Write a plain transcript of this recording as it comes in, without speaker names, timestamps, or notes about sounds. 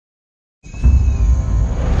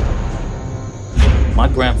My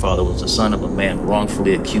grandfather was the son of a man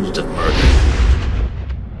wrongfully accused of murder.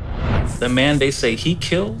 The man they say he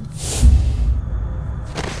killed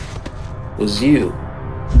was you.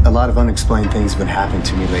 A lot of unexplained things have been happening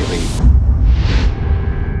to me lately.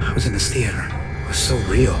 I was in this theater. It was so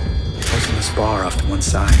real. I was in this bar off to one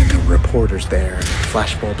side, and there were reporters there, and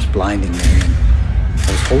flashbulbs blinding me, and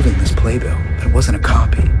I was holding this playbill, but it wasn't a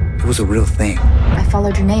copy. It was a real thing. I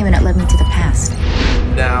followed your name, and it led me to the past.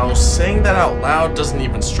 Now, saying that out loud doesn't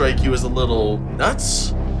even strike you as a little nuts?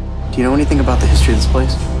 Do you know anything about the history of this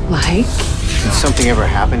place? Like? Did something ever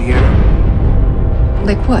happen here?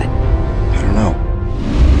 Like what? I don't know.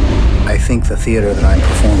 I think the theater that I'm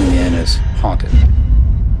performing in is haunted.